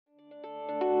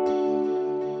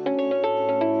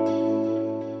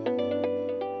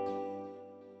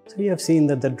So we have seen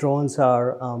that the drones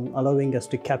are allowing us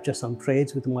to capture some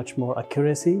traits with much more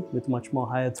accuracy, with much more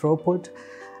higher throughput,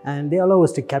 and they allow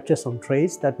us to capture some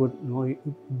traits that would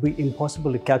be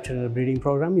impossible to capture in a breeding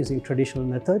program using traditional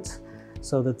methods.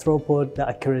 So the throughput, the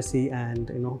accuracy, and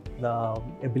the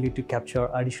ability to capture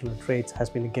additional traits has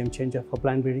been a game changer for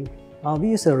plant breeding.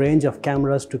 We use a range of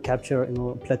cameras to capture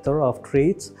a plethora of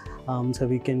traits. So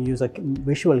we can use a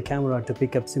visual camera to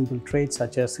pick up simple traits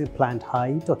such as plant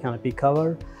height or canopy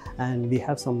cover, and we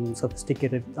have some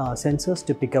sophisticated sensors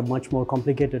to pick up much more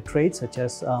complicated traits such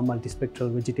as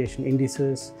multispectral vegetation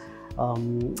indices.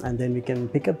 And then we can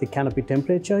pick up the canopy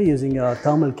temperature using a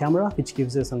thermal camera, which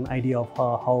gives us an idea of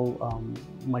how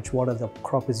much water the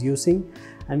crop is using.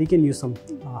 And we can use some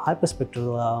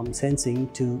hyperspectral sensing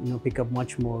to pick up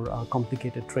much more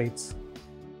complicated traits.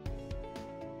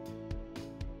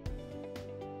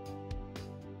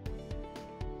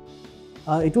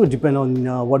 It would depend on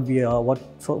what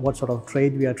sort of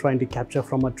trait we are trying to capture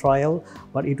from a trial,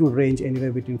 but it would range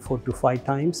anywhere between 4 to 5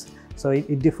 times. So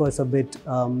it differs a bit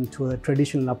to a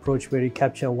traditional approach where you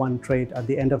capture one trait at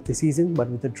the end of the season, but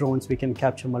with the drones we can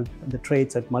capture the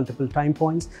traits at multiple time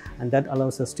points, and that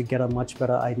allows us to get a much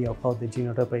better idea of how the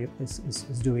genotype is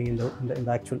doing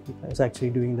actually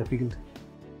doing in the field.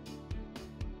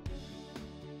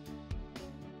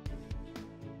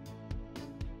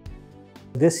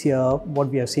 This year, what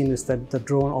we have seen is that the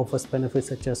drone offers benefits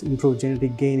such as improved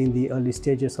genetic gain in the early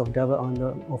stages of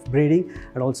breeding,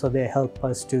 and also they help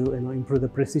us to improve the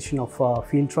precision of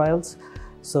field trials.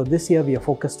 So this year we are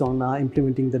focused on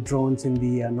implementing the drones in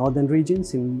the northern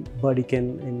regions, in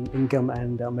Burdekin, in Ingham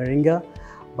and Meringa.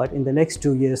 But in the next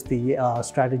 2 years, the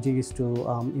strategy is to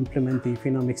implement the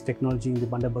phenomics technology in the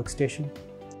Bundaberg station.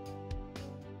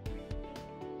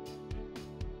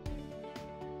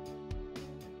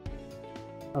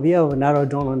 We have narrowed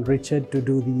down on Richard to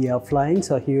do the flying,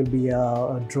 so he will be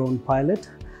a drone pilot.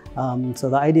 So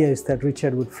the idea is that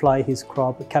Richard would fly his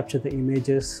crop, capture the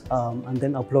images, and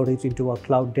then upload it into a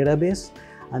cloud database,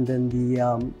 and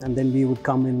then we would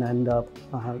come in and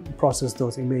process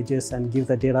those images and give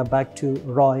the data back to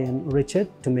Roy and Richard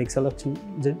to make selection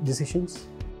decisions.